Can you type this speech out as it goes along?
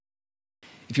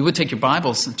If you would take your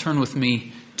Bibles and turn with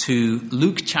me to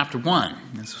Luke chapter 1.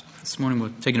 This morning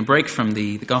we're taking a break from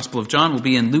the Gospel of John. We'll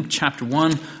be in Luke chapter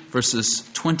 1, verses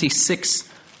 26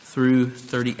 through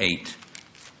 38.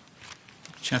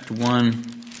 Chapter 1,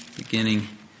 beginning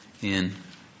in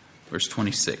verse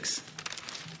 26.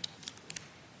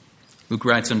 Luke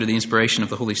writes under the inspiration of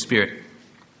the Holy Spirit. And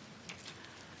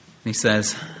he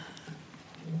says,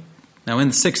 "Now in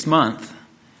the 6th month,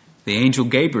 the angel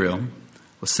Gabriel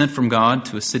was sent from God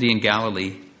to a city in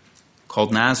Galilee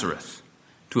called Nazareth,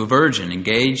 to a virgin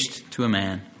engaged to a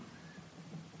man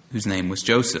whose name was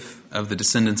Joseph, of the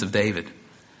descendants of David.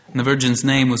 And the virgin's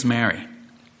name was Mary.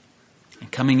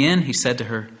 And coming in, he said to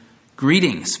her,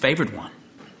 'Greetings, favored one,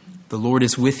 the Lord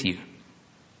is with you.'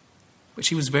 But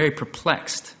she was very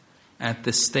perplexed at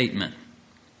this statement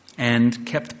and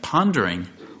kept pondering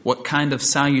what kind of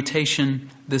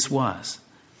salutation this was.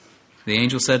 The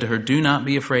angel said to her, 'Do not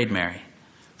be afraid, Mary,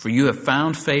 for you have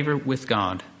found favor with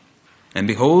God. And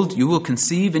behold, you will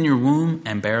conceive in your womb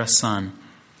and bear a son,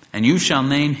 and you shall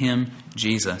name him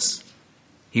Jesus.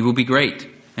 He will be great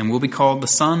and will be called the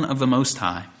Son of the Most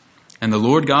High. And the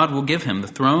Lord God will give him the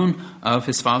throne of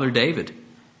his father David,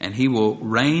 and he will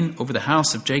reign over the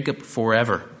house of Jacob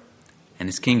forever, and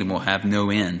his kingdom will have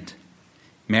no end.'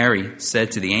 Mary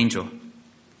said to the angel,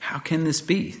 'How can this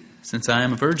be, since I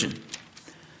am a virgin?'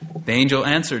 The angel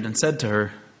answered and said to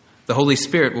her, 'The Holy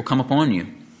Spirit will come upon you,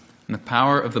 and the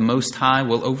power of the Most High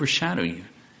will overshadow you.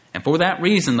 And for that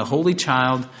reason the Holy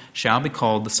Child shall be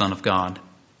called the Son of God.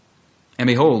 And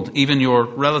behold, even your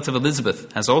relative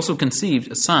Elizabeth has also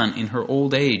conceived a son in her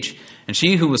old age, and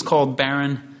she who was called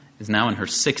barren is now in her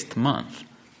 6th month.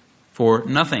 For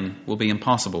nothing will be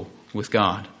impossible with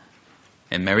God.'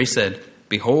 And Mary said,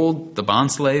 'Behold, the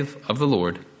bondslave of the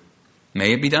Lord.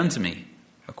 May it be done to me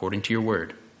according to your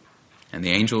word.' And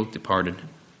the angel departed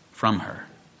from her."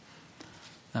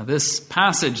 Now, this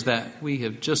passage that we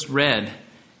have just read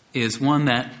is one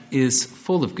that is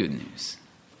full of good news.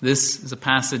 This is a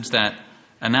passage that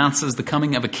announces the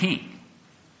coming of a king,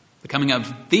 the coming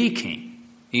of the king,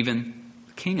 even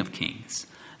the King of Kings.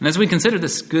 And as we consider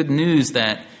this good news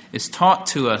that is taught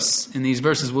to us in these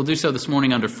verses, we'll do so this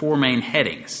morning under 4 main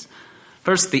headings.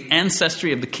 First, the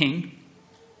ancestry of the king.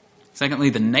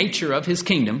 Secondly, the nature of his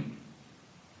kingdom.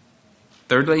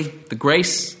 Thirdly, the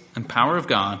grace and power of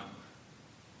God.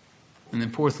 And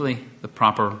then fourthly, the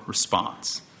proper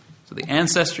response. So the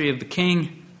ancestry of the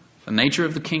king, the nature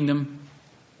of the kingdom,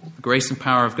 the grace and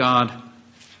power of God,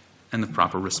 and the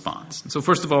proper response. And so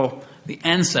first of all, the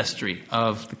ancestry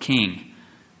of the king.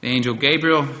 The angel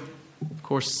Gabriel, of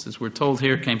course, as we're told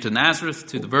here, came to Nazareth,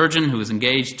 to the virgin who was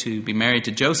engaged to be married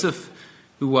to Joseph,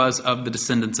 who was of the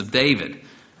descendants of David.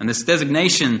 And this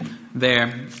designation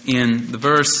there in the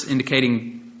verse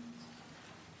indicating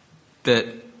that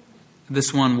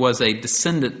this one was a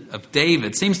descendant of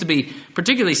David seems to be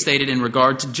particularly stated in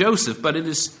regard to Joseph, but it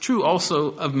is true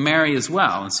also of Mary as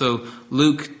well. And so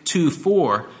Luke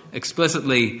 2:4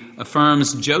 explicitly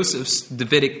affirms Joseph's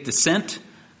Davidic descent,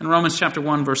 and Romans chapter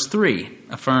 1 verse 3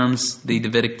 affirms the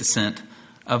Davidic descent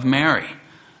of Mary.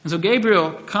 And so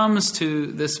Gabriel comes to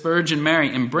this Virgin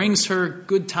Mary and brings her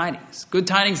good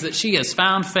tidings that she has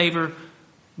found favor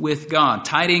with God,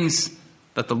 tidings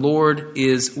that the Lord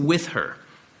is with her.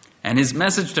 And his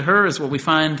message to her is what we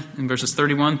find in verses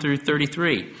 31 through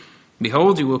 33.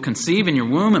 "Behold, you will conceive in your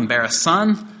womb and bear a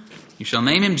son. You shall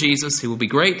name him Jesus. He will be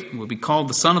great and will be called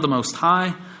the Son of the Most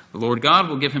High. The Lord God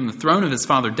will give him the throne of his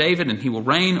father David, and he will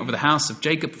reign over the house of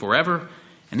Jacob forever,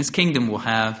 and his kingdom will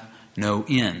have no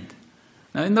end."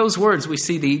 Now, in those words, we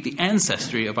see the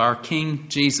ancestry of our King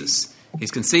Jesus.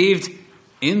 He's conceived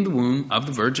in the womb of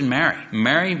the Virgin Mary.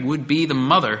 Mary would be the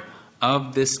mother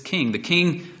of this king. The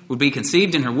king would be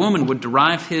conceived in her womb and would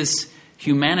derive his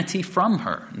humanity from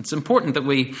her. It's important that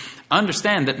we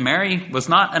understand that Mary was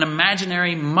not an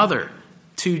imaginary mother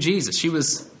to Jesus. She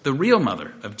was the real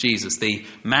mother of Jesus. The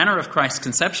manner of Christ's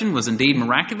conception was indeed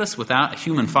miraculous without a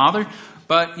human father,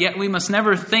 but yet we must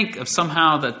never think of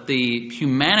somehow that the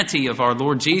humanity of our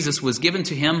Lord Jesus was given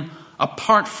to him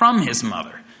apart from his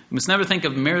mother. We must never think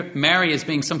of Mary as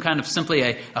being some kind of simply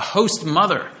a host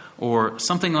mother or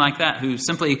something like that, who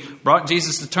simply brought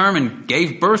Jesus to term and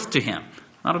gave birth to him.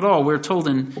 Not at all. We're told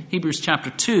in Hebrews chapter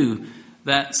 2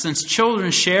 that since children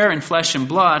share in flesh and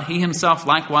blood, he himself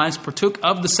likewise partook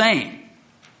of the same,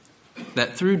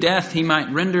 that through death he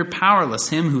might render powerless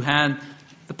him who had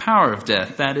the power of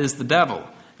death, that is, the devil,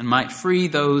 and might free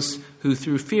those who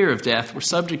through fear of death were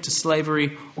subject to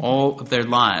slavery all of their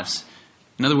lives.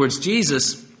 In other words,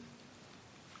 Jesus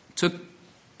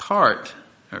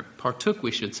partook,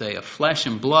 we should say, of flesh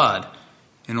and blood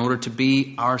in order to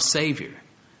be our Savior.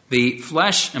 The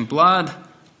flesh and blood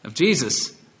of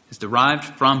Jesus is derived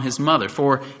from his mother.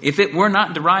 For if it were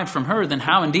not derived from her, then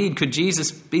how indeed could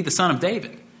Jesus be the son of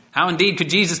David? How indeed could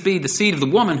Jesus be the seed of the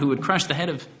woman who would crush the head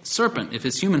of the serpent if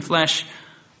his human flesh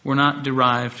were not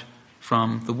derived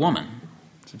from the woman?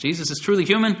 So Jesus is truly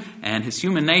human, and his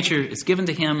human nature is given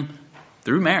to him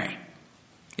through Mary.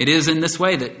 It is in this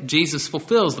way that Jesus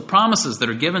fulfills the promises that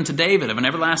are given to David of an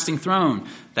everlasting throne,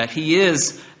 that he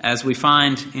is, as we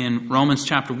find in Romans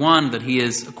chapter 1, that he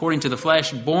is, according to the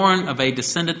flesh, born of a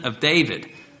descendant of David,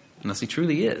 and thus he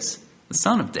truly is the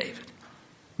son of David.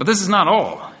 But this is not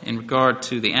all in regard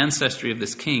to the ancestry of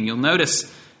this king. You'll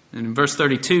notice in verse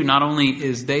 32, not only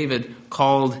is David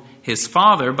called his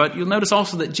father, but you'll notice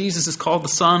also that Jesus is called the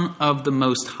Son of the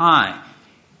Most High.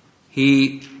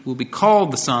 He will be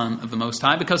called the Son of the Most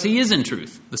High because he is in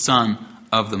truth the Son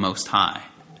of the Most High.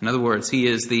 In other words, he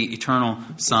is the eternal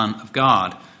Son of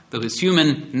God. Though his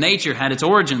human nature had its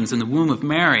origins in the womb of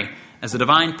Mary, as a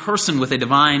divine person with a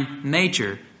divine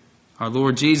nature, our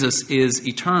Lord Jesus is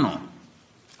eternal.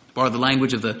 To borrow the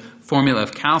language of the formula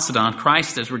of Chalcedon,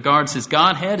 Christ, as regards his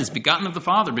Godhead, is begotten of the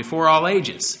Father before all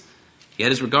ages.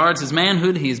 Yet as regards his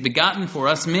manhood, he is begotten for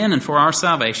us men and for our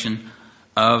salvation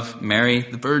of Mary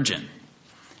the Virgin.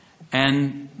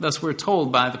 And thus we're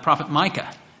told by the prophet Micah,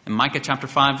 in Micah chapter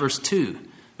 5, verse 2,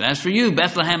 "But as for you,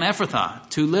 Bethlehem Ephrathah,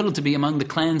 too little to be among the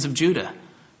clans of Judah,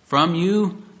 from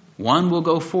you one will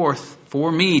go forth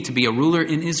for me to be a ruler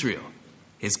in Israel.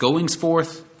 His goings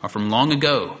forth are from long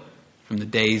ago, from the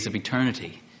days of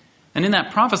eternity." And in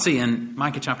that prophecy in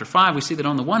Micah chapter 5, we see that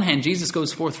on the one hand, Jesus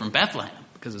goes forth from Bethlehem,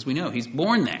 because as we know, he's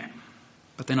born there.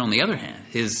 But then on the other hand,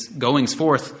 his goings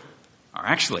forth are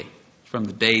actually from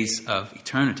the days of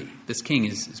eternity. This king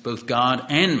is both God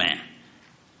and man.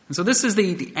 And so this is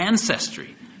the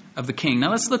ancestry of the king.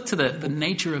 Now let's look to the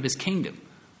nature of his kingdom,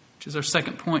 which is our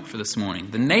second point for this morning.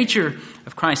 The nature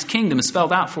of Christ's kingdom is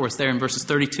spelled out for us there in verses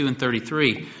 32 and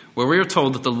 33, where we are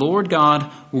told that the Lord God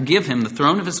will give him the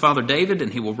throne of his father David,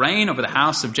 and he will reign over the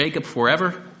house of Jacob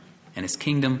forever, and his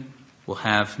kingdom will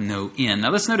have no end. Now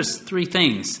let's notice three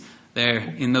things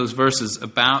there in those verses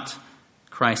about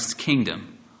Christ's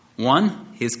kingdom. One,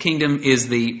 his kingdom is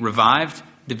the revived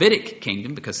Davidic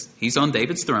kingdom because he's on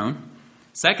David's throne.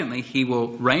 Secondly, he will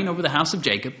reign over the house of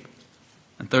Jacob.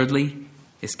 And thirdly,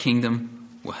 his kingdom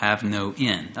will have no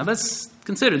end. Now let's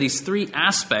consider these three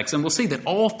aspects, and we'll see that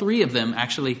all three of them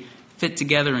actually fit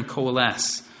together and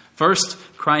coalesce. First,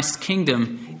 Christ's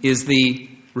kingdom is the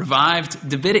revived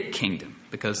Davidic kingdom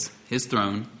because his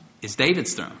throne is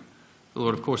David's throne. The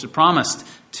Lord, of course, had promised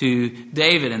to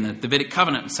David in the Davidic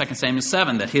covenant in 2 Samuel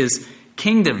 7 that his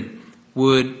kingdom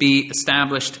would be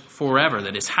established forever,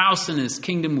 that his house and his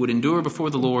kingdom would endure before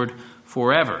the Lord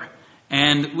forever.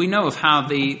 And we know of how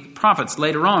the prophets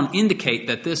later on indicate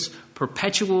that this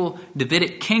perpetual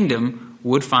Davidic kingdom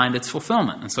would find its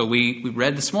fulfillment. And so we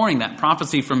read this morning that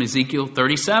prophecy from Ezekiel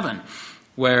 37,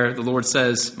 where the Lord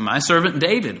says, "My servant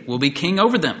David will be king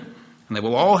over them. And they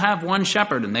will all have one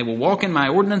shepherd, and they will walk in my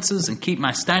ordinances and keep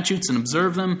my statutes and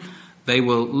observe them. They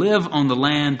will live on the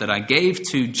land that I gave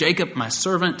to Jacob my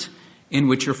servant, in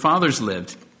which your fathers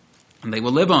lived. And they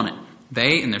will live on it,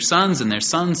 they and their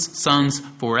sons' sons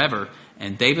forever.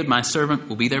 And David my servant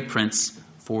will be their prince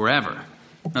forever."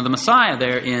 Now the Messiah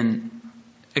there in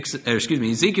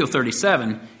Ezekiel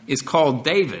 37 is called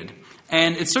David.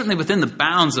 And it's certainly within the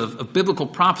bounds of biblical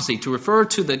prophecy to refer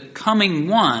to the coming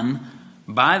one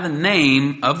by the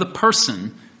name of the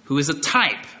person who was a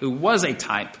type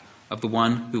of the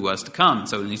one who was to come.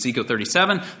 So in Ezekiel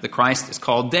 37, the Christ is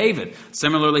called David.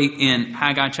 Similarly, in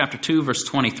Haggai chapter 2, verse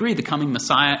 23, the coming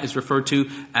Messiah is referred to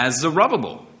as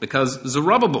Zerubbabel, because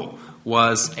Zerubbabel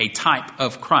was a type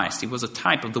of Christ. He was a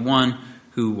type of the one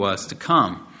who was to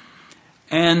come.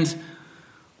 And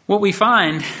what we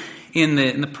find in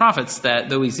the prophets, that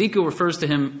though Ezekiel refers to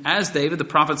him as David, the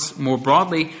prophets more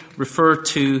broadly refer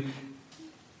to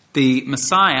the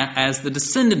Messiah as the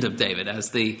descendant of David,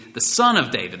 as the son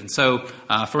of David. And so,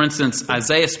 for instance,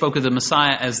 Isaiah spoke of the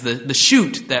Messiah as the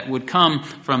shoot that would come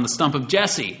from the stump of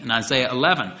Jesse in Isaiah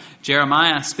 11.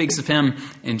 Jeremiah speaks of him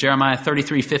in Jeremiah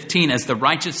 33:15 as the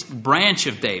righteous branch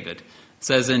of David. It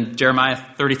says in Jeremiah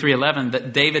 33:11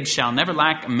 that David shall never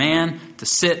lack a man to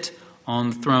sit on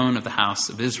the throne of the house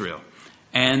of Israel.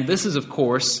 And this is, of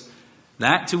course,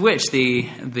 that to which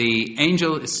the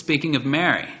angel is speaking of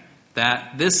Mary,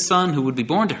 that this son who would be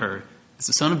born to her is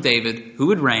the son of David who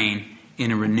would reign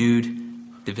in a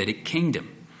renewed Davidic kingdom.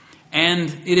 And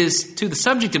it is to the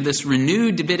subject of this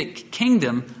renewed Davidic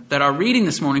kingdom that our reading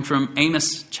this morning from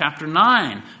Amos chapter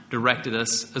 9 directed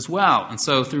us as well. And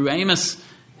so through Amos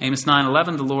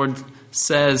 9:11, the Lord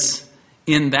says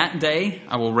In that day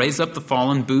I will raise up the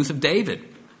fallen booth of David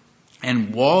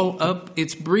and wall up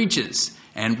its breaches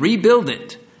and rebuild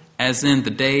it as in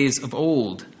the days of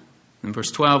old. In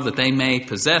verse 12, that they may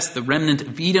possess the remnant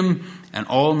of Edom and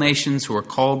all nations who are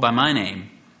called by my name,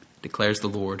 declares the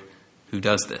Lord who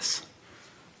does this.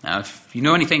 Now, if you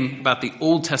know anything about the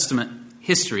Old Testament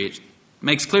history, it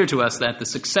makes clear to us that the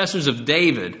successors of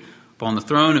David upon the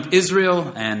throne of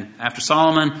Israel and after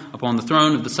Solomon upon the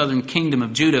throne of the southern kingdom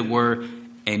of Judah were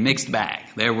a mixed bag.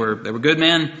 There were good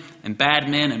men and bad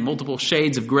men and multiple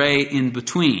shades of gray in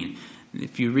between.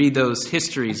 If you read those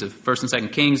histories of 1st and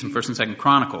 2nd Kings and 1st and 2nd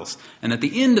Chronicles, and at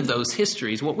the end of those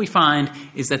histories, what we find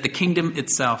is that the kingdom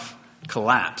itself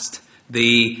collapsed.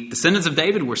 The descendants of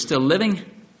David were still living,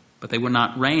 but they were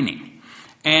not reigning.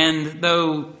 And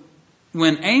though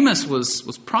when Amos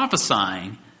was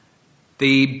prophesying,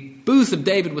 the booth of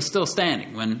David was still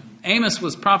standing. When Amos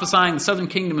was prophesying, the southern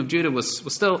kingdom of Judah was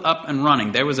still up and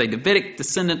running. There was a Davidic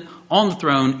descendant on the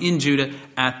throne in Judah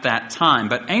at that time.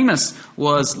 But Amos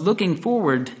was looking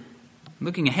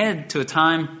ahead to a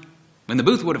time when the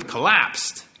booth would have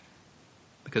collapsed,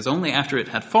 because only after it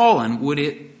had fallen would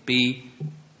it be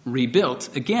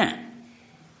rebuilt again.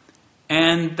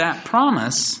 And that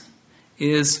promise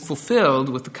is fulfilled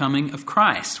with the coming of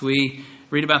Christ. We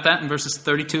read about that in verses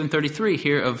 32 and 33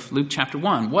 here of Luke chapter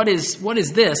 1. What is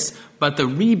this but the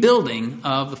rebuilding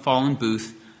of the fallen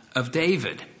booth of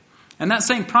David? And that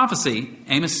same prophecy,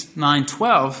 Amos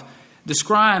 9:12,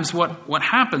 describes what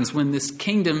happens when this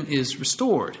kingdom is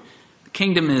restored. The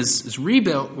kingdom is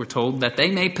rebuilt, we're told, that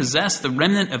they may possess the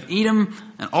remnant of Edom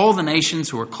and all the nations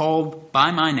who are called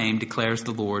by my name, declares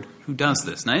the Lord who does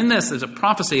this. Now in this, there's a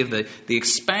prophecy of the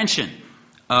expansion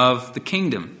of the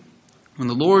kingdom. When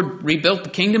the Lord rebuilt the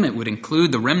kingdom, it would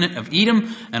include the remnant of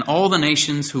Edom and all the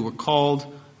nations who were called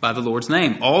by the Lord's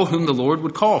name, all whom the Lord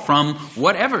would call from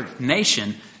whatever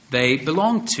nation they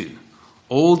belonged to.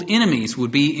 Old enemies would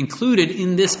be included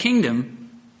in this kingdom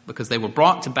because they were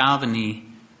brought to bow the knee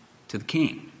to the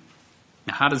king.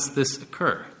 Now, how does this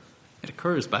occur? It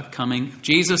occurs by the coming of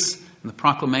Jesus and the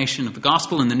proclamation of the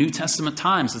gospel in the New Testament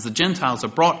times as the Gentiles are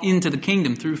brought into the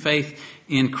kingdom through faith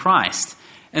in Christ.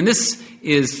 And this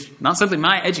is not simply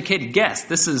my educated guess.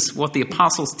 This is what the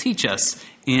apostles teach us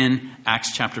in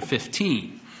Acts chapter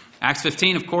 15. Acts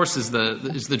 15, of course, is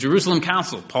the Jerusalem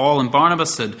Council. Paul and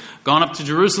Barnabas had gone up to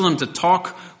Jerusalem to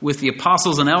talk with the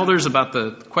apostles and elders about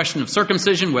the question of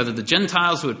circumcision, whether the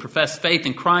Gentiles who had professed faith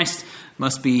in Christ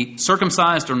must be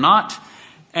circumcised or not.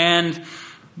 And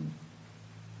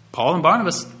Paul and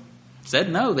Barnabas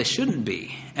said no, they shouldn't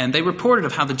be. And they reported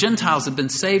of how the Gentiles had been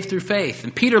saved through faith.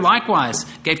 And Peter likewise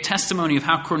gave testimony of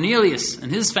how Cornelius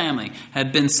and his family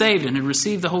had been saved and had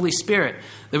received the Holy Spirit.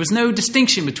 There was no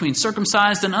distinction between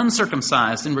circumcised and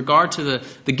uncircumcised in regard to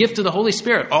the gift of the Holy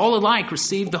Spirit. All alike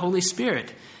received the Holy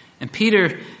Spirit. And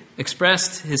Peter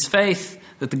expressed his faith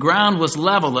that the ground was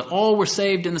level, that all were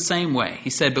saved in the same way. He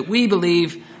said, "But we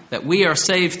believe that we are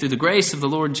saved through the grace of the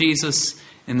Lord Jesus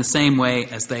in the same way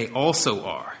as they also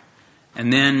are."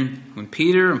 And then when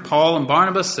Peter and Paul and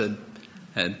Barnabas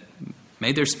had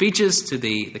made their speeches to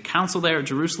the council there at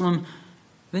Jerusalem,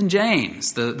 then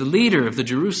James, the leader of the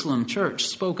Jerusalem church,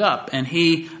 spoke up, and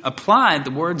he applied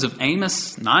the words of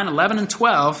Amos 9, 11, and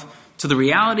 12 to the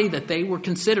reality that they were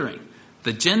considering.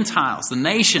 The Gentiles, the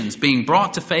nations being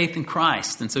brought to faith in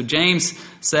Christ. And so James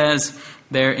says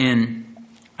there in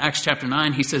Acts chapter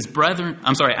 9, he says,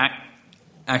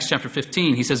 Acts chapter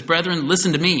 15, he says, "Brethren,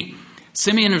 listen to me.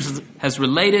 Simeon has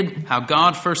related how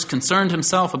God first concerned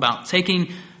himself about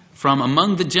taking from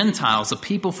among the Gentiles a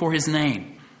people for his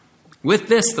name. With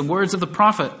this, the words of the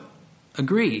prophet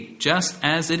agree, just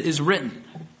as it is written."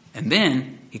 And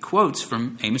then he quotes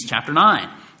from Amos chapter 9.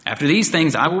 "After these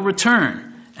things I will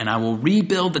return, and I will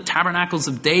rebuild the tabernacles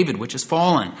of David, which has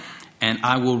fallen, and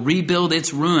I will rebuild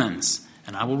its ruins,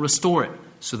 and I will restore it,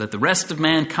 so that the rest of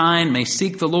mankind may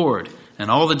seek the Lord,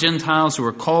 and all the Gentiles who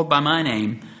are called by my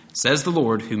name, says the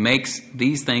Lord, who makes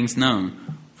these things known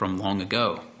from long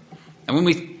ago." And when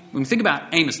we think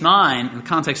about Amos 9 in the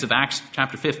context of Acts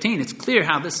chapter 15, it's clear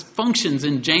how this functions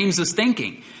in James's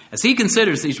thinking. As he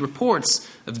considers these reports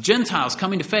of Gentiles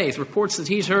coming to faith, reports that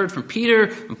he's heard from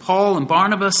Peter and Paul and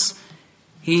Barnabas,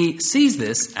 he sees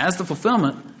this as the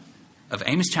fulfillment of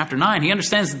Amos chapter 9. He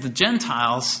understands that the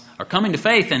Gentiles are coming to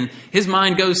faith, and his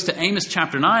mind goes to Amos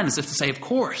chapter 9 as if to say, of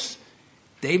course,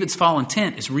 David's fallen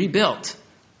tent is rebuilt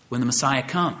when the Messiah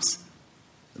comes.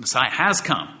 The Messiah has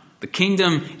come. The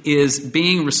kingdom is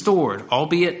being restored,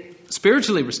 albeit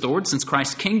spiritually restored, since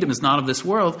Christ's kingdom is not of this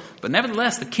world. But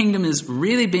nevertheless, the kingdom is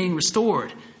really being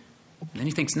restored. And then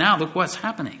he thinks, now look what's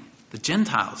happening. The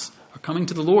Gentiles are coming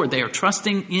to the Lord. They are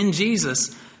trusting in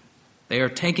Jesus. They are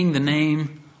taking the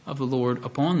name of the Lord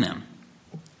upon them.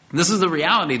 This is the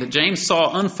reality that James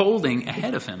saw unfolding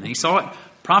ahead of him. He saw it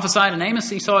prophesied in Amos.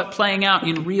 He saw it playing out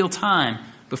in real time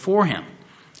before him.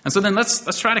 And so then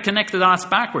let's try to connect the dots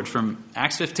backwards from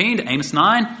Acts 15 to Amos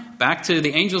 9, back to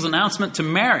the angel's announcement to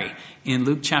Mary in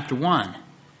Luke chapter 1.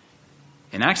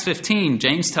 In Acts 15,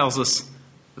 James tells us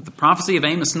that the prophecy of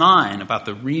Amos 9 about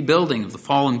the rebuilding of the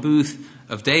fallen booth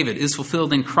of David is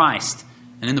fulfilled in Christ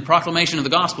and in the proclamation of the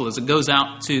gospel as it goes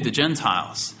out to the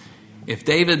Gentiles. If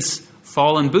David's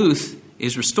fallen booth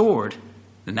is restored,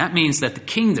 then that means that the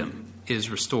kingdom is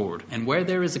restored. And where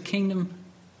there is a kingdom,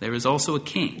 there is also a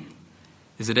king.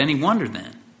 Is it any wonder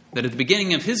then that at the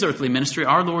beginning of his earthly ministry,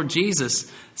 our Lord Jesus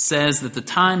says that the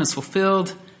time is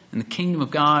fulfilled and the kingdom of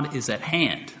God is at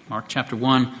hand? Mark chapter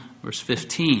 1, verse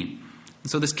 15.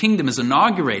 And so this kingdom is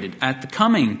inaugurated at the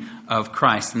coming of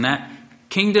Christ. And that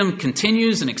kingdom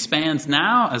continues and expands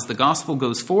now as the gospel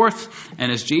goes forth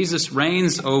and as Jesus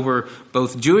reigns over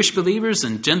both Jewish believers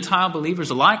and Gentile believers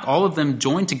alike. All of them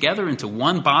joined together into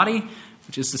one body,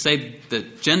 which is to say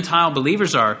that Gentile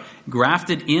believers are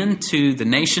grafted into the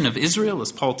nation of Israel,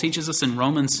 as Paul teaches us in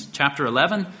Romans chapter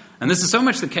 11. And this is so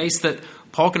much the case that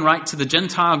Paul can write to the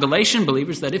Gentile Galatian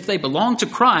believers that if they belong to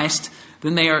Christ,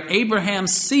 then they are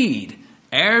Abraham's seed,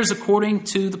 heirs according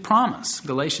to the promise,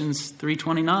 Galatians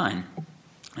 3:29.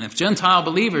 And if Gentile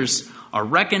believers are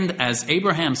reckoned as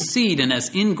Abraham's seed and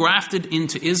as ingrafted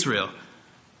into Israel,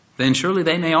 then surely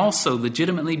they may also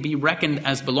legitimately be reckoned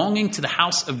as belonging to the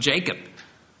house of Jacob,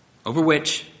 over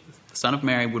which the son of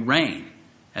Mary would reign,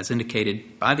 as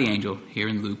indicated by the angel here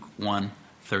in Luke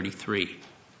 1:33.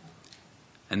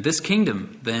 And this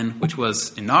kingdom, then, which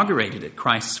was inaugurated at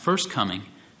Christ's first coming,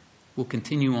 will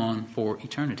continue on for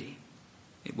eternity.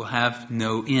 It will have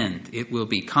no end. It will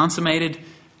be consummated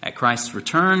at Christ's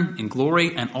return in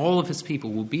glory, and all of his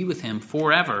people will be with him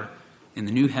forever in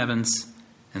the new heavens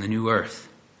and the new earth.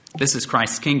 This is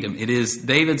Christ's kingdom. It is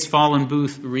David's fallen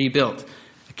booth rebuilt.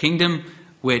 A kingdom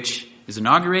which is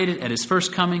inaugurated at his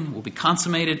first coming, will be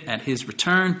consummated at his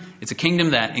return. It's a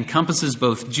kingdom that encompasses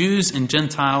both Jews and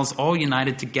Gentiles, all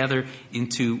united together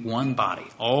into one body,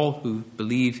 all who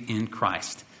believe in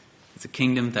Christ. It's a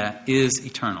kingdom that is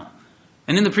eternal.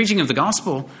 And in the preaching of the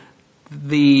gospel,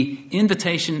 the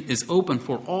invitation is open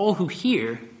for all who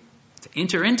hear to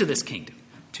enter into this kingdom,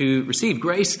 to receive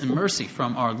grace and mercy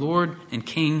from our Lord and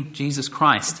King Jesus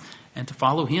Christ, and to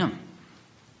follow him.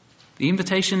 The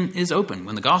invitation is open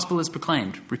when the gospel is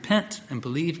proclaimed. Repent and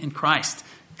believe in Christ.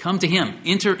 Come to him.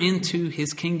 Enter into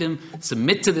his kingdom.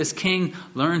 Submit to this king.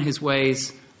 Learn his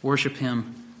ways. Worship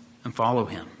him and follow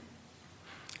him.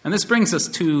 And this brings us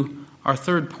to our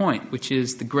third point, which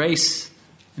is the grace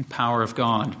and power of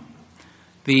God.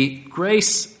 The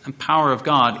grace and power of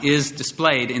God is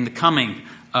displayed in the coming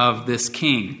of this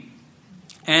king.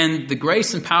 And the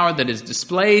grace and power that is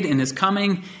displayed in his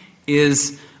coming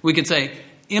is, we could say,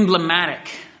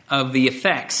 emblematic of the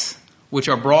effects which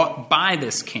are brought by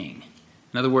this king.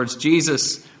 In other words,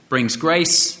 Jesus brings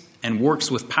grace and works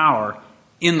with power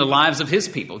in the lives of his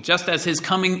people, just as his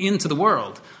coming into the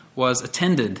world was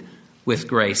attended with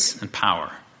grace and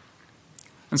power.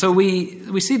 And so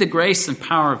we see the grace and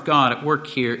power of God at work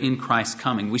here in Christ's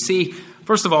coming. We see,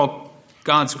 first of all,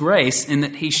 God's grace in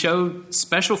that he showed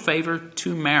special favor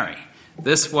to Mary.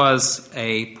 This was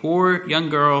a poor young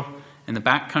girl in the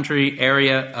backcountry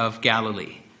area of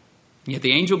Galilee. Yet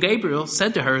the angel Gabriel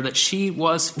said to her that she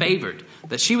was favored,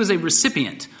 that she was a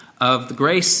recipient of the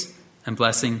grace and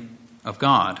blessing of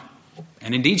God.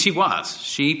 And indeed she was.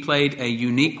 She played a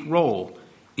unique role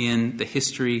in the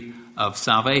history of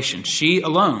salvation. She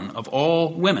alone, of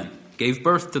all women, gave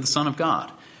birth to the Son of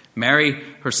God. Mary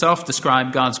herself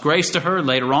described God's grace to her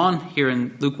later on, here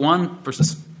in Luke 1,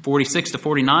 verses 46 to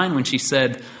 49, when she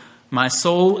said, "My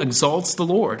soul exalts the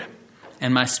Lord,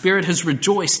 and my spirit has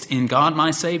rejoiced in God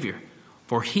my Savior,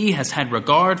 for he has had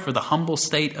regard for the humble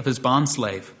state of his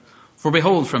bondslave. For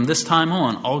behold, from this time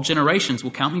on, all generations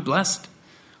will count me blessed.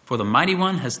 For the Mighty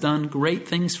One has done great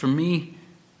things for me,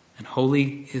 and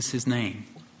holy is his name."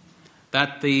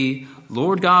 That the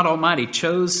Lord God Almighty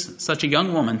chose such a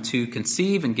young woman to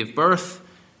conceive and give birth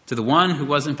to the one who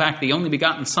was in fact the only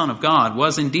begotten Son of God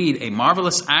was indeed a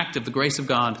marvelous act of the grace of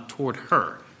God toward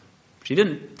her. She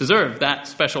didn't deserve that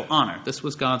special honor. This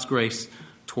was God's grace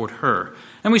toward her.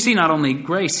 And we see not only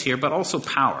grace here, but also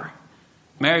power.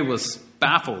 Mary was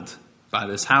baffled by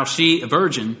this, how she, a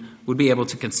virgin, would be able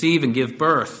to conceive and give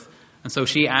birth. And so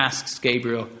she asks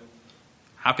Gabriel,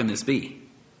 "How can this be?"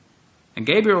 And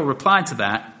Gabriel replied to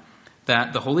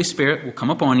that the Holy Spirit will come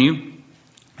upon you,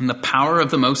 and the power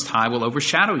of the Most High will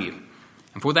overshadow you.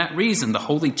 And for that reason, the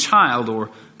holy child, or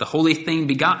the holy thing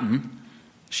begotten,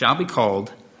 shall be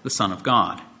called the Son of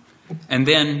God. And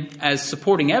then, as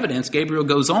supporting evidence, Gabriel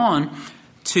goes on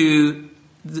to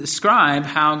describe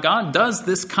how God does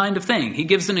this kind of thing. He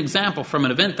gives an example from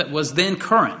an event that was then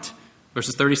current.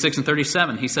 Verses 36 and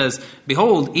 37, he says,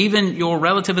 "Behold, even your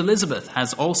relative Elizabeth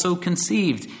has also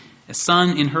conceived a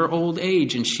son in her old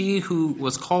age, and she who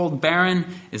was called barren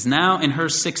is now in her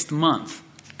 6th month.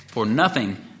 For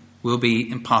nothing will be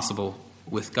impossible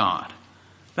with God."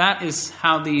 That is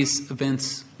how these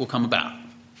events will come about.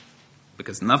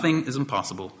 Because nothing is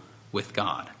impossible with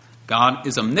God. God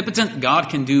is omnipotent. God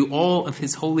can do all of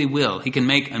his holy will. He can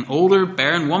make an older,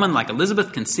 barren woman like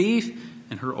Elizabeth conceive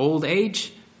in her old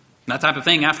age. And that type of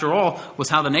thing, after all, was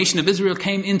how the nation of Israel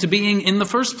came into being in the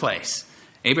first place.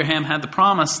 Abraham had the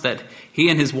promise that he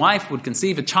and his wife would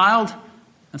conceive a child,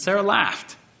 and Sarah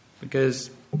laughed.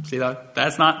 Because, see,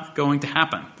 that's not going to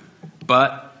happen.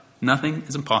 But nothing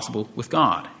is impossible with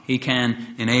God. He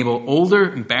can enable older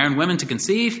and barren women to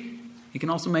conceive. He can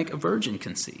also make a virgin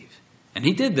conceive. And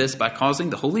he did this by causing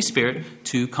the Holy Spirit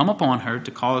to come upon her,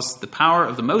 to cause the power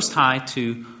of the Most High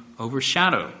to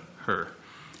overshadow her.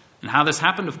 And how this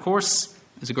happened, of course,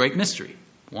 is a great mystery,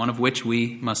 one of which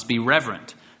we must be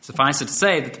reverent. Suffice it to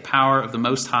say that the power of the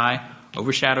Most High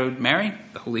overshadowed Mary.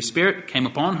 The Holy Spirit came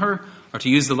upon her, or to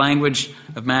use the language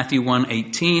of Matthew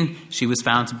 1:18, she was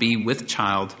found to be with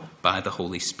child by the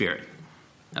Holy Spirit.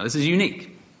 Now, this is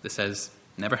unique. This has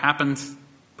never happened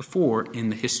before in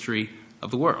the history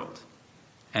of the world,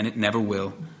 and it never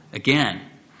will again.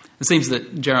 It seems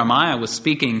that Jeremiah was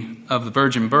speaking of the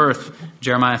virgin birth,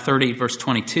 Jeremiah 30, verse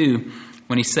 22,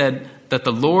 when he said that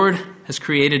the Lord has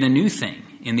created a new thing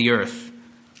in the earth.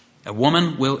 A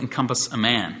woman will encompass a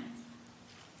man.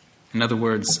 In other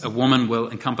words, a woman will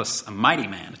encompass a mighty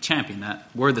man, a champion. That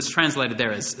word that's translated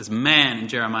there as man in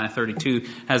Jeremiah 32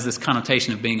 has this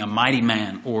connotation of being a mighty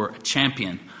man or a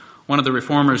champion. One of the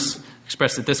reformers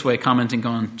expressed it this way, commenting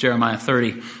on Jeremiah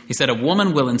 30. He said, "A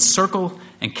woman will encircle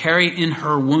and carry in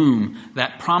her womb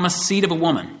that promised seed of a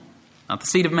woman, not the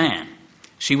seed of man.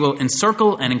 She will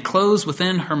encircle and enclose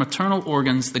within her maternal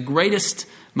organs the greatest,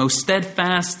 most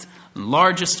steadfast, and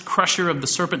largest crusher of the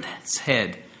serpent's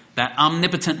head, that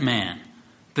omnipotent man.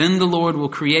 Then the Lord will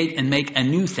create and make a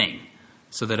new thing,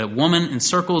 so that a woman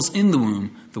encircles in the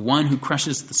womb the one who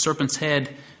crushes the serpent's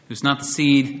head, who's not the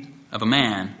seed of a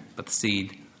man, but the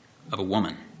seed of a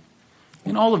woman."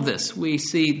 In all of this, we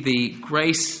see the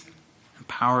grace and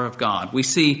power of God. We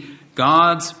see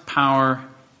God's power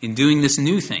in doing this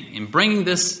new thing, in bringing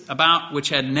this about which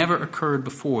had never occurred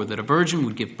before, that a virgin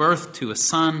would give birth to a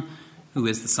son who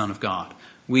is the Son of God.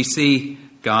 We see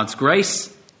God's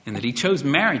grace in that he chose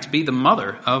Mary to be the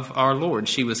mother of our Lord.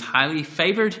 She was highly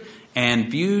favored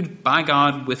and viewed by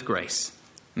God with grace.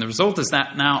 And the result is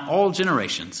that now all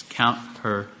generations count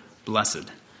her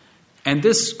blessed. And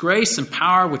this grace and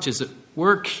power which is at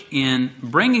work in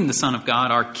bringing the Son of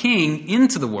God, our King,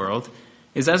 into the world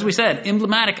is, as we said,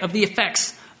 emblematic of the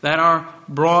effects that are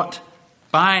brought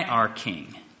by our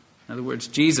King. In other words,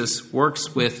 Jesus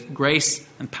works with grace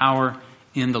and power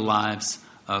in the lives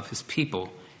of his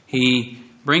people. He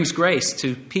brings grace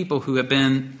to people who have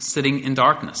been sitting in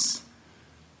darkness.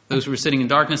 Those who are sitting in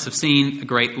darkness have seen a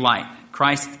great light.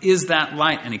 Christ is that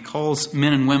light, and he calls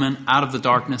men and women out of the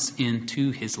darkness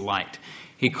into his light.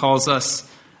 He calls us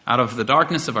out of the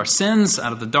darkness of our sins,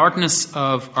 out of the darkness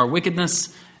of our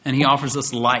wickedness, and he offers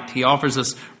us light. He offers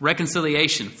us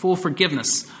reconciliation, full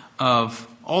forgiveness of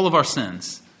all of our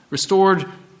sins, restored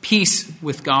peace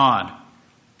with God.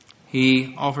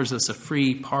 He offers us a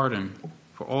free pardon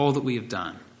for all that we have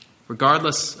done.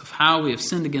 Regardless of how we have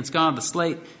sinned against God, the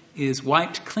slate is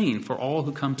wiped clean for all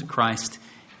who come to Christ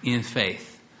in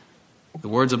faith. The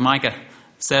words of Micah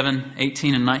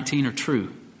 7:18 and 19 are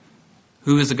true.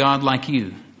 "Who is a God like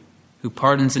you, who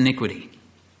pardons iniquity,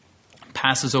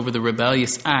 passes over the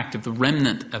rebellious act of the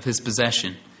remnant of his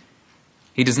possession?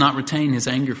 He does not retain his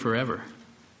anger forever,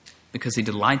 because he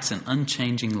delights in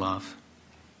unchanging love.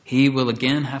 He will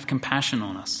again have compassion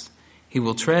on us. He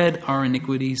will tread our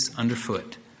iniquities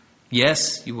underfoot.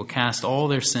 Yes, you will cast all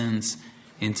their sins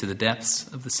into the depths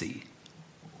of the sea."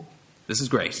 This is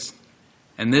grace.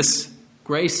 And this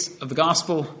grace of the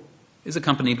gospel is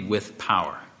accompanied with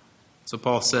power. So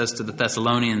Paul says to the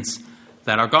Thessalonians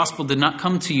that our gospel did not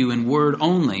come to you in word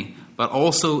only, but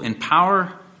also in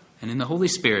power and in the Holy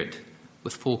Spirit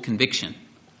with full conviction.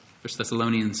 1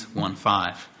 Thessalonians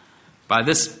 1:5. By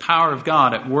this power of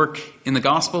God at work in the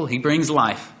gospel, he brings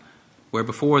life where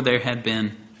before there had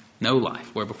been no life,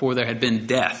 where before there had been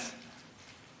death.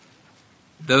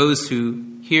 Those who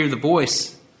hear the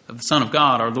voice of the Son of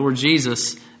God, our Lord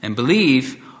Jesus, and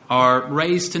believe, are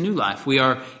raised to new life. We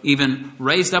are even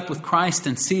raised up with Christ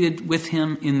and seated with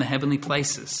him in the heavenly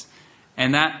places.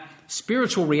 And that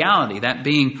spiritual reality, that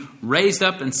being raised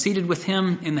up and seated with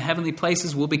him in the heavenly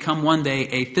places, will become one day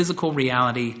a physical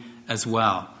reality as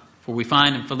well. For we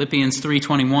find in Philippians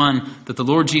 3:21 that the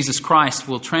Lord Jesus Christ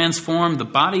will transform the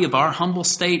body of our humble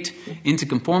state into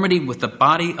conformity with the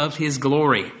body of his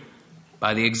glory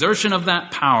by the exertion of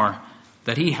that power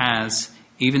that he has,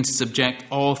 even to subject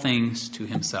all things to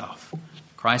himself.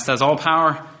 Christ has all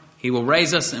power. He will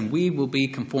raise us, and we will be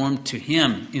conformed to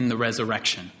him in the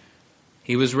resurrection.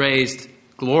 He was raised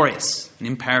glorious and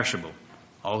imperishable.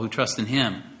 All who trust in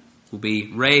him will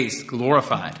be raised,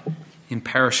 glorified,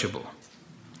 imperishable.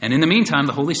 And in the meantime,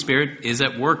 the Holy Spirit is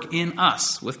at work in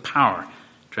us with power,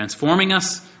 transforming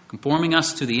us, conforming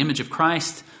us to the image of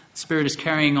Christ. The Spirit is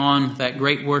carrying on that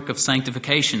great work of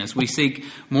sanctification as we seek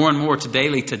more and more to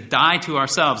daily to die to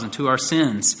ourselves and to our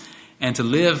sins and to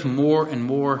live more and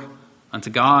more unto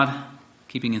God,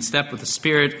 keeping in step with the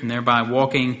Spirit and thereby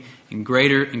walking in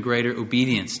greater and greater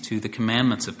obedience to the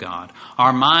commandments of God.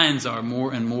 Our minds are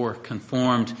more and more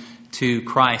conformed to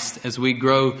Christ as we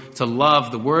grow to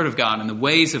love the Word of God and the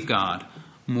ways of God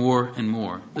more and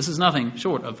more. This is nothing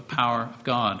short of the power of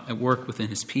God at work within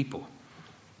his people.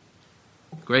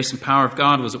 The grace and power of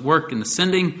God was at work in the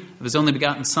sending of his only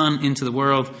begotten Son into the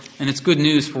world, and it's good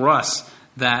news for us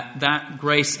that that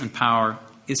grace and power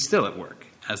is still at work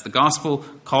as the gospel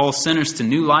calls sinners to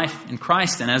new life in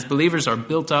Christ, and as believers are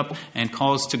built up and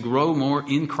caused to grow more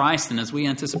in Christ, and as we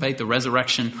anticipate the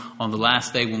resurrection on the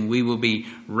last day when we will be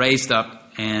raised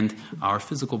up and our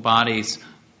physical bodies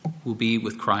will be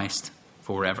with Christ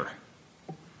forever.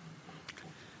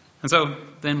 And so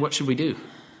then what should we do?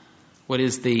 What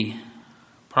is the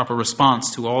proper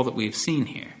response to all that we've seen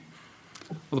here?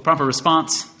 Well, the proper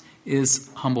response is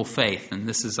humble faith, and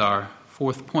this is our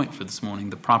fourth point for this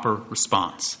morning, the proper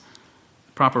response.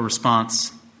 The proper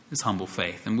response is humble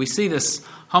faith. And we see this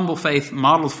humble faith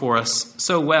modeled for us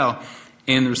so well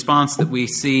in the response that we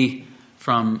see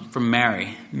from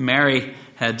Mary. Mary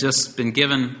had just been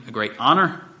given a great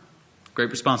honor, great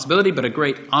responsibility, but a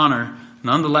great honor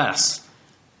nonetheless.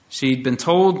 She'd been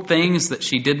told things that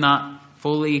she did not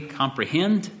fully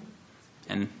comprehend,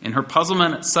 and in her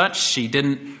puzzlement at such, she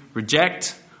didn't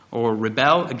reject or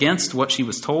rebel against what she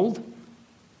was told.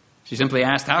 She simply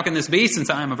asked, "How can this be since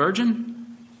I am a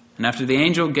virgin?" And after the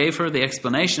angel gave her the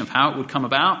explanation of how it would come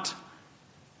about,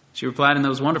 she replied in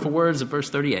those wonderful words of verse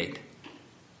 38,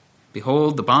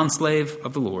 "Behold, the bondslave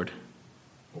of the Lord,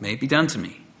 may it be done to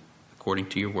me according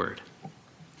to your word."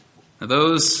 Now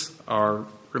those are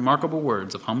remarkable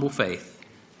words of humble faith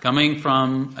coming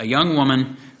from a young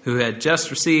woman who had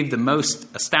just received the most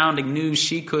astounding news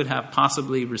she could have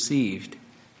possibly received.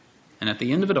 And at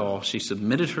the end of it all, she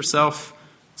submitted herself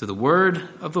to the word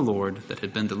of the Lord that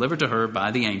had been delivered to her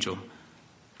by the angel.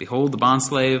 "Behold, the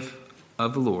bondslave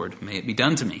of the Lord, may it be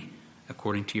done to me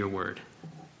according to your word."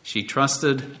 She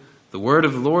trusted the word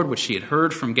of the Lord, which she had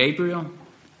heard from Gabriel.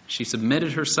 She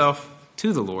submitted herself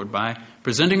to the Lord by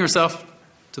presenting herself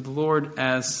to the Lord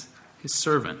as his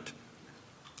servant.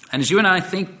 And as you and I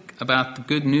think about the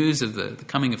good news of the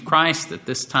coming of Christ at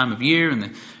this time of year and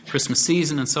the Christmas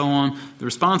season and so on, the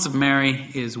response of Mary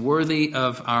is worthy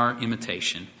of our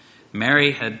imitation.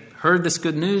 Mary had heard this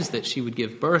good news that she would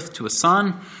give birth to a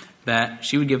son, that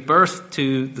she would give birth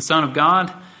to the Son of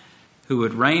God who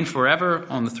would reign forever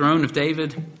on the throne of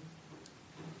David,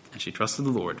 and she trusted the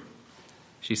Lord.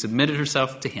 She submitted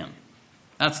herself to him.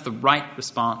 That's the right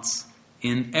response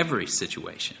in every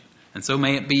situation, and so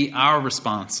may it be our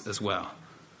response as well.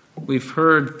 We've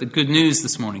heard the good news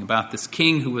this morning about this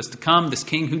king who was to come, this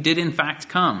king who did in fact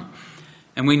come.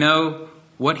 And we know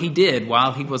what he did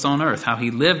while he was on earth, how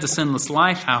he lived a sinless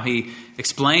life, how he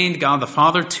explained God the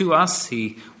Father to us.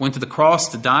 He went to the cross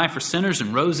to die for sinners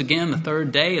and rose again the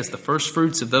third day as the first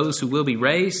fruits of those who will be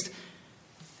raised.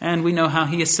 And we know how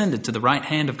he ascended to the right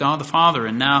hand of God the Father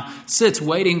and now sits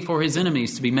waiting for his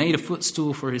enemies to be made a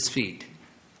footstool for his feet.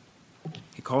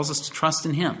 He calls us to trust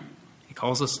in him. He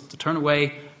calls us to turn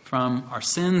away from our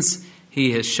sins.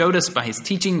 He has showed us by his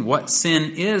teaching what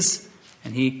sin is,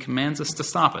 and he commands us to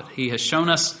stop it. He has shown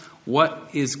us what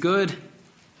is good,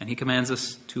 and he commands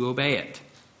us to obey it.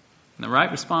 And the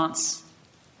right response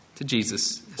to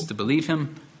Jesus is to believe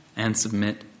him and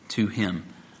submit to him.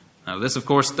 Now, this, of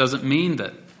course, doesn't mean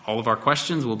that all of our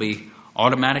questions will be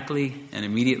automatically and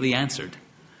immediately answered.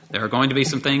 There are going to be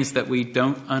some things that we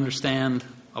don't understand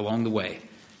along the way.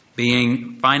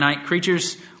 Being finite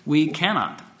creatures, we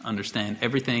cannot understand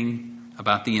everything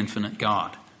about the infinite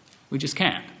God. We just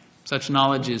can't. Such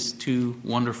knowledge is too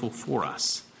wonderful for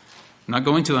us. We're not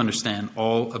going to understand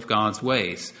all of God's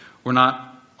ways. We're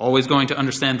not always going to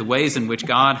understand the ways in which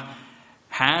God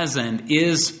has and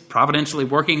is providentially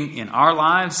working in our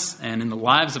lives and in the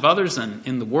lives of others and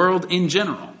in the world in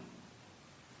general.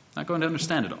 Not going to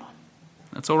understand it all.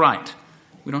 That's all right.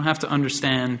 We don't have to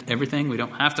understand everything. We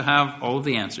don't have to have all of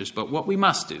the answers. But what we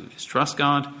must do is trust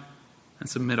God and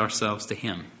submit ourselves to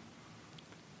Him.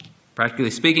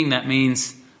 Practically speaking, that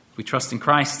means we trust in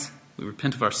Christ, we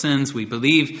repent of our sins, we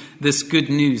believe this good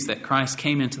news that Christ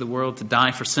came into the world to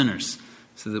die for sinners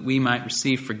so that we might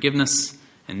receive forgiveness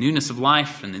and newness of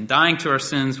life. And in dying to our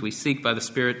sins, we seek by the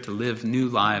Spirit to live new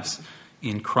lives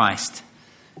in Christ.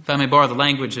 If I may borrow the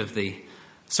language of the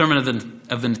Sermon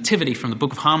of the Nativity from the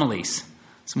Book of Homilies,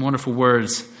 some wonderful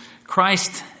words.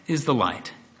 Christ is the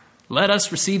light. Let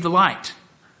us receive the light.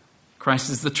 Christ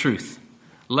is the truth.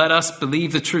 Let us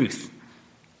believe the truth.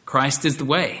 Christ is the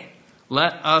way.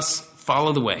 Let us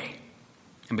follow the way.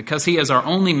 And because He is our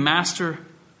only master,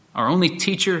 our only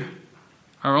teacher,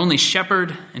 our only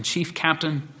shepherd and chief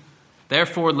captain,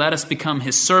 therefore let us become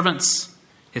His servants,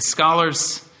 His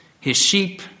scholars, His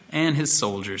sheep, and His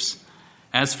soldiers.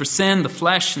 As for sin, the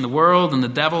flesh, and the world, and the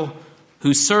devil,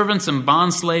 whose servants and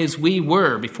bondslaves we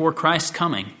were before Christ's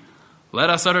coming, let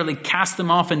us utterly cast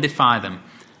them off and defy them,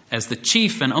 as the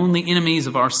chief and only enemies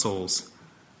of our souls.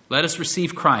 Let us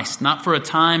receive Christ, not for a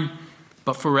time,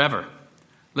 but forever.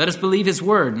 Let us believe His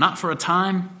word, not for a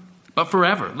time, but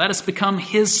forever. Let us become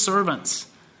His servants,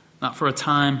 not for a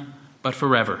time, but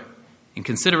forever, in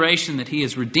consideration that He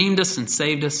has redeemed us and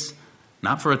saved us,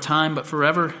 not for a time, but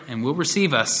forever, and will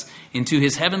receive us into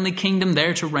His heavenly kingdom,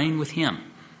 there to reign with Him,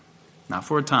 not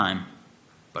for a time,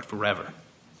 but forever.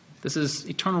 This is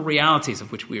eternal realities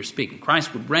of which we are speaking.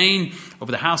 Christ would reign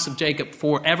over the house of Jacob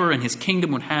forever, and His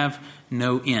kingdom would have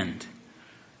no end.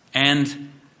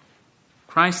 And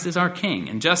Christ is our King.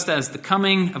 And just as the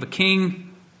coming of a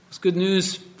king was good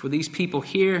news for these people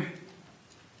here,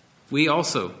 we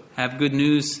also have good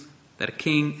news that a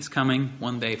king is coming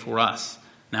one day for us.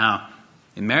 Now,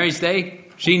 in Mary's day,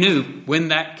 she knew when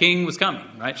that king was coming,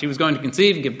 right? She was going to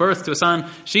conceive and give birth to a son.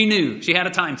 She knew. She had a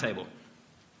timetable.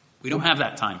 We don't have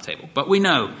that timetable, but we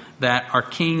know that our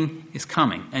king is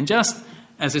coming. And just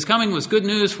as His coming was good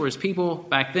news for His people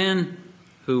back then,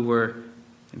 who were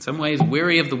in some ways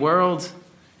weary of the world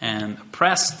and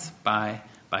oppressed by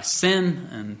sin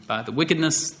and by the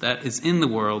wickedness that is in the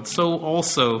world, so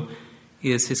also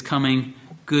is His coming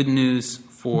good news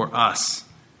for us.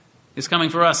 His coming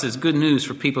for us is good news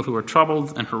for people who are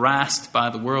troubled and harassed by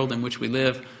the world in which we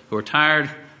live, who are tired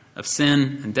of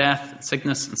sin and death and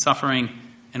sickness and suffering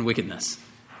and wickedness.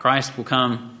 Christ will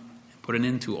come and put an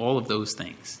end to all of those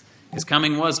things. His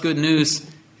coming was good news.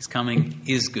 His coming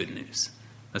is good news.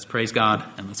 Let's praise God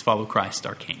and let's follow Christ,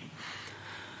 our King.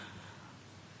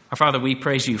 Our Father, we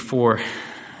praise You for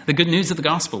the good news of the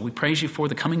gospel. We praise You for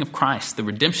the coming of Christ, the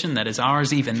redemption that is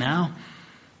ours even now.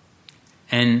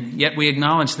 And yet we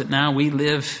acknowledge that now we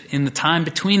live in the time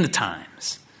between the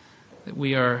times, that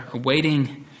we are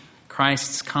awaiting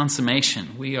Christ's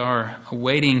consummation. We are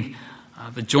awaiting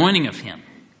the joining of Him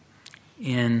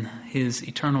in His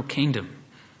eternal kingdom.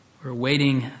 We're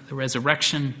awaiting the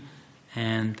resurrection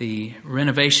and the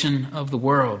renovation of the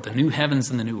world, the new heavens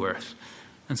and the new earth.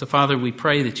 And so, Father, we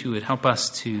pray that You would help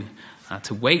us to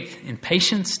wait in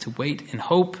patience, to wait in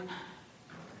hope,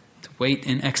 to wait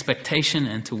in expectation,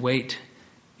 and to wait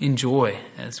in joy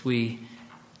as we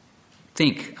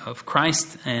think of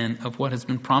Christ and of what has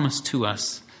been promised to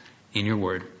us in Your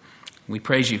word. We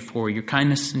praise You for Your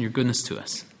kindness and Your goodness to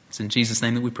us. It's in Jesus'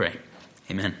 name that we pray.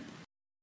 Amen.